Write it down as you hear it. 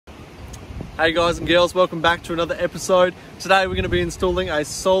Hey guys and girls, welcome back to another episode. Today we're going to be installing a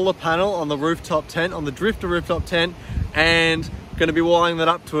solar panel on the rooftop tent, on the Drifter rooftop tent, and going to be wiring that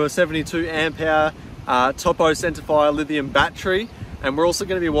up to a 72 amp hour Topo Centrefire lithium battery. And we're also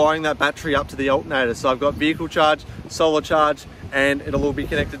going to be wiring that battery up to the alternator. So I've got vehicle charge, solar charge, and it'll all be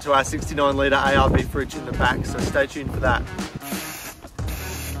connected to our 69 litre ARB fridge in the back. So stay tuned for that.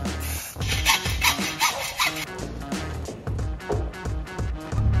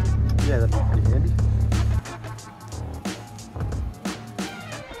 Yeah, that's pretty handy.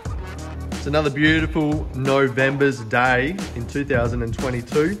 It's another beautiful November's day in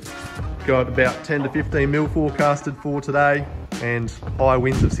 2022. Got about 10 to 15 mil forecasted for today and high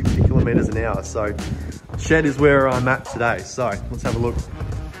winds of 60 kilometers an hour. So shed is where I'm at today. So let's have a look.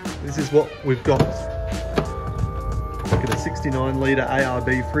 This is what we've got. Look at a 69 litre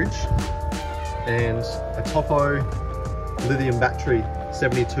ARB fridge and a Topo lithium battery,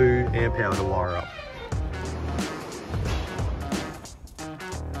 72 amp hour to wire up.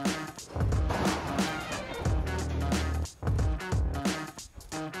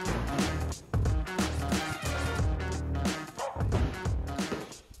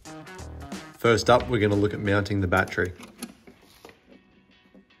 First up, we're going to look at mounting the battery.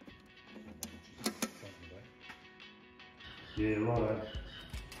 Yeah, right.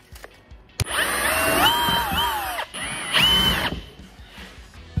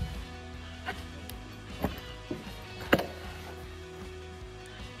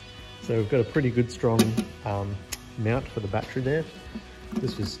 So we've got a pretty good strong mount for the battery there.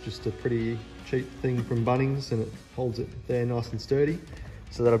 This was just a pretty cheap thing from Bunnings and it holds it there nice and sturdy.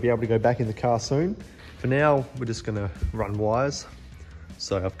 So that'll be able to go back in the car soon. For now, we're just gonna run wires.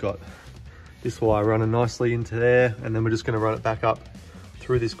 So I've got this wire running nicely into there, and then we're just gonna run it back up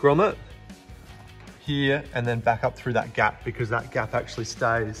through this grommet here, and then back up through that gap, because that gap actually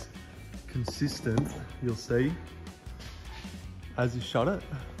stays consistent, you'll see, as you shut it.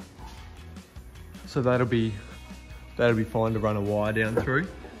 So that'll be fine to run a wire down through.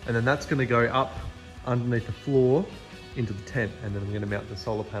 And then that's gonna go up underneath the floor into the tent, and then I'm going to mount the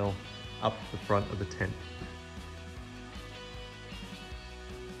solar panel up the front of the tent.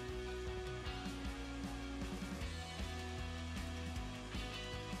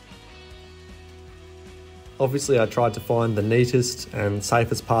 Obviously I tried to find the neatest and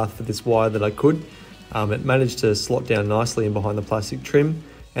safest path for this wire that I could. It managed to slot down nicely in behind the plastic trim,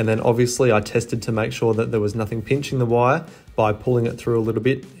 and then obviously I tested to make sure that there was nothing pinching the wire by pulling it through a little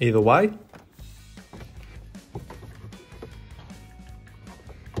bit either way.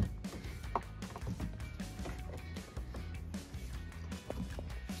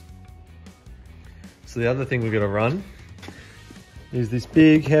 So the other thing we've got to run is this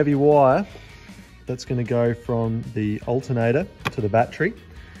big heavy wire that's going to go from the alternator to the battery.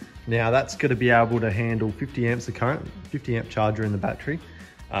 Now that's going to be able to handle 50 amps of current, 50 amp charger in the battery.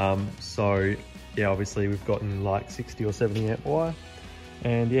 So yeah, obviously we've gotten like 60 or 70 amp wire.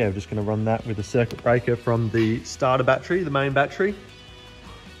 And yeah, we're just going to run that with a circuit breaker from the starter battery, the main battery,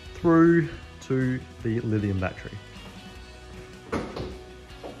 through to the lithium battery.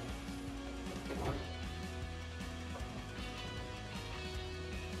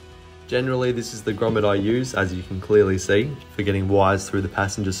 Generally, this is the grommet I use, as you can clearly see, for getting wires through the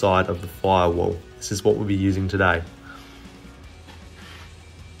passenger side of the firewall. This is what we'll be using today.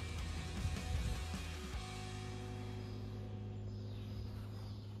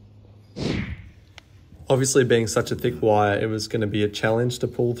 Obviously, being such a thick wire, it was going to be a challenge to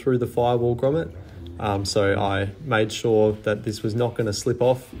pull through the firewall grommet. So I made sure that this was not going to slip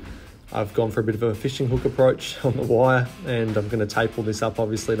off. I've gone for a bit of a fishing hook approach on the wire, and I'm going to tape all this up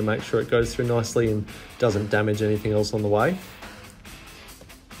obviously to make sure it goes through nicely and doesn't damage anything else on the way.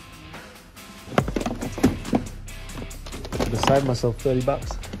 Could have saved myself 30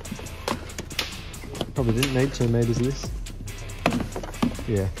 bucks. Probably didn't need 2 meters of this.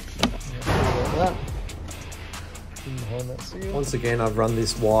 Yeah. Like that. Once again, I've run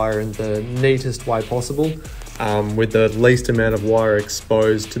this wire in the neatest way possible, with the least amount of wire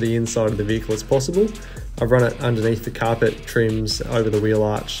exposed to the inside of the vehicle as possible. I've run it underneath the carpet trims, over the wheel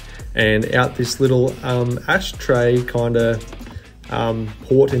arch, and out this little ashtray kind of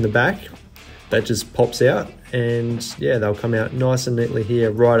port in the back that just pops out, and yeah, they'll come out nice and neatly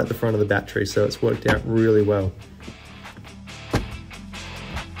here right at the front of the battery, so it's worked out really well.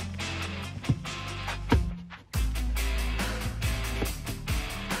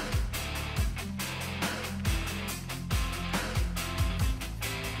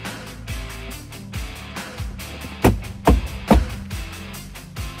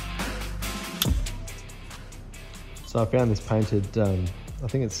 So I found this painted I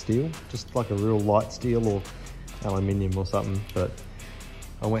think it's steel, just like a real light steel or aluminium or something. But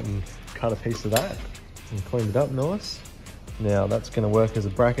I went and cut a piece of that and cleaned it up nice. Now that's going to work as a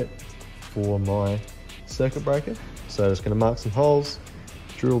bracket for my circuit breaker. So just going to mark some holes,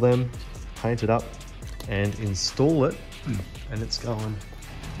 drill them, paint it up and install it. And it's going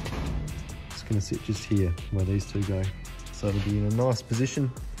to sit just here where these two go. So it'll be in a nice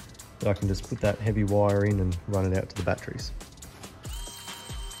position that I can just put that heavy wire in and run it out to the batteries.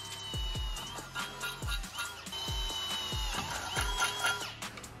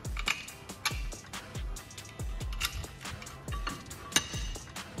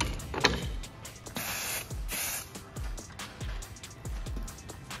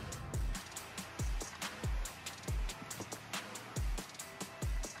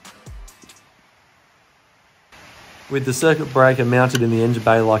 With the circuit breaker mounted in the engine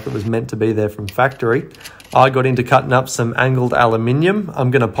bay like it was meant to be there from factory, I got into cutting up some angled aluminium.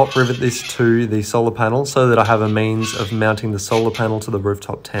 I'm going to pop rivet this to the solar panel so that I have a means of mounting the solar panel to the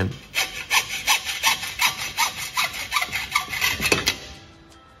rooftop tent.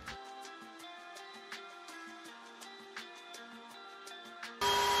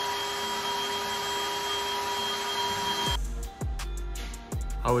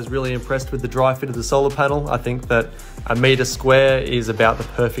 I was really impressed with the dry fit of the solar panel. I think that 1 metre square is about the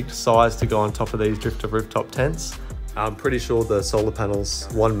perfect size to go on top of these drifter rooftop tents. I'm pretty sure the solar panel's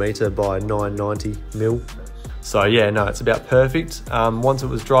 1 metre by 990 mil. So yeah, no, it's about perfect. Once it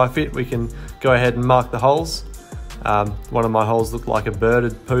was dry fit, we can go ahead and mark the holes. One of my holes looked like a bird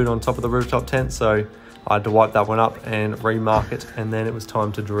had pooed on top of the rooftop tent, so I had to wipe that one up and remark it, and then it was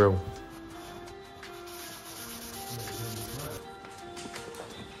time to drill.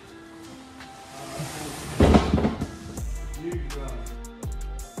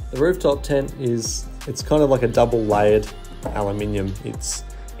 The rooftop tent it's kind of like a double layered aluminium. It's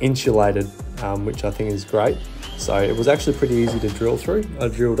insulated, which I think is great. So it was actually pretty easy to drill through. I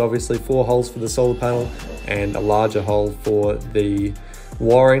drilled obviously 4 holes for the solar panel and a larger hole for the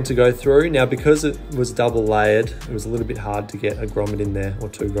wiring to go through. Now, because it was double layered, it was a little bit hard to get a grommet in there or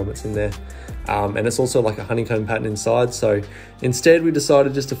 2 grommets in there. And it's also like a honeycomb pattern inside. So instead we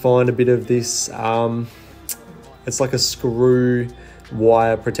decided just to find a bit of this, it's like a screw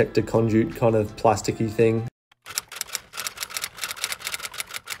wire protector conduit kind of plasticky thing.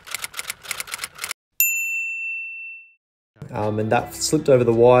 And that slipped over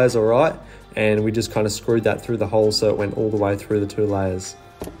the wires all right, and we just kind of screwed that through the hole so it went all the way through the 2 layers.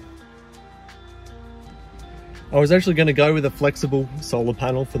 I was actually going to go with a flexible solar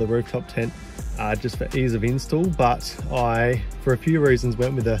panel for the rooftop tent, just for ease of install, but I, for a few reasons,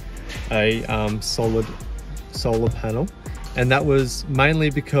 went with a solid solar panel. And that was mainly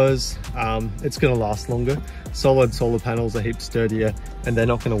because it's going to last longer. Solid solar panels are heaps sturdier and they're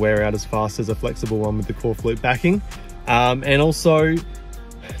not going to wear out as fast as a flexible one with the core flute backing. And also,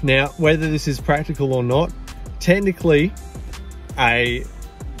 now whether this is practical or not, technically a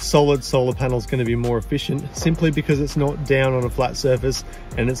solid solar panel is going to be more efficient simply because it's not down on a flat surface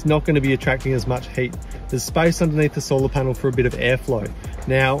and it's not going to be attracting as much heat. There's space underneath the solar panel for a bit of airflow.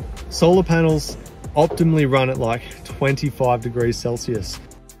 Now, solar panels optimally run at like 25 degrees Celsius.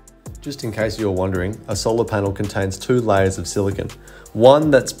 Just in case you're wondering, a solar panel contains 2 layers of silicon. One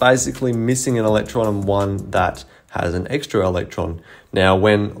that's basically missing an electron and one that has an extra electron. Now,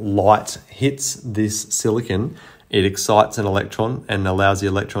 when light hits this silicon, it excites an electron and allows the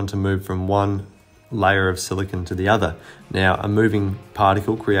electron to move from one layer of silicon to the other. Now, a moving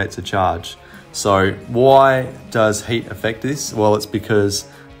particle creates a charge. So why does heat affect this? Well, it's because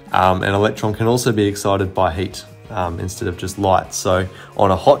an electron can also be excited by heat instead of just light. So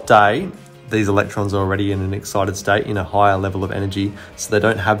on a hot day, these electrons are already in an excited state in a higher level of energy, so they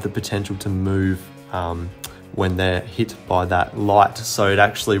don't have the potential to move when they're hit by that light. So it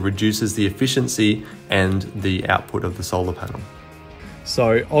actually reduces the efficiency and the output of the solar panel.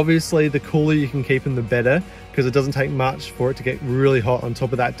 So obviously the cooler you can keep them, the better, because it doesn't take much for it to get really hot on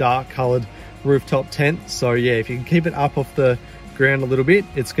top of that dark colored rooftop tent. So yeah, if you can keep it up off the ground a little bit,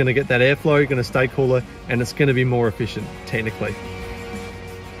 it's going to get that airflow, going to stay cooler, and it's going to be more efficient technically.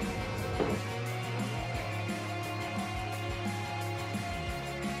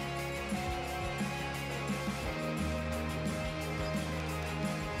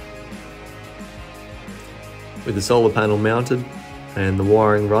 With the solar panel mounted and the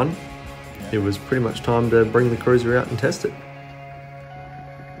wiring run, it was pretty much time to bring the cruiser out and test it.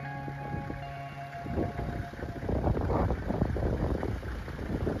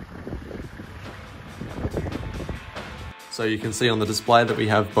 So you can see on the display that we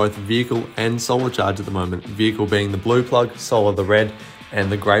have both vehicle and solar charge at the moment. Vehicle being the blue plug, solar the red,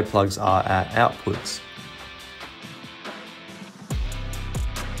 and the grey plugs are our outputs.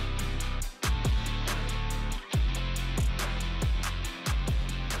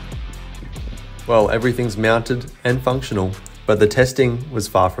 Well, everything's mounted and functional, but the testing was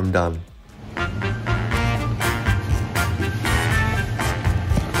far from done.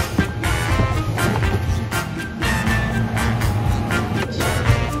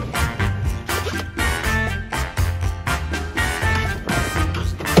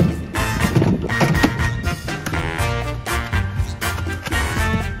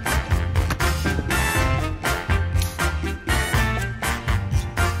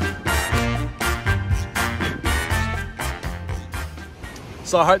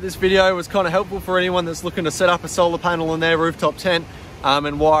 So I hope this video was kind of helpful for anyone that's looking to set up a solar panel on their rooftop tent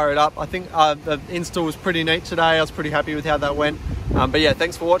and wire it up. I think the install was pretty neat today. I was pretty happy with how that went. But yeah,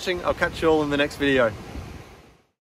 thanks for watching. I'll catch you all in the next video.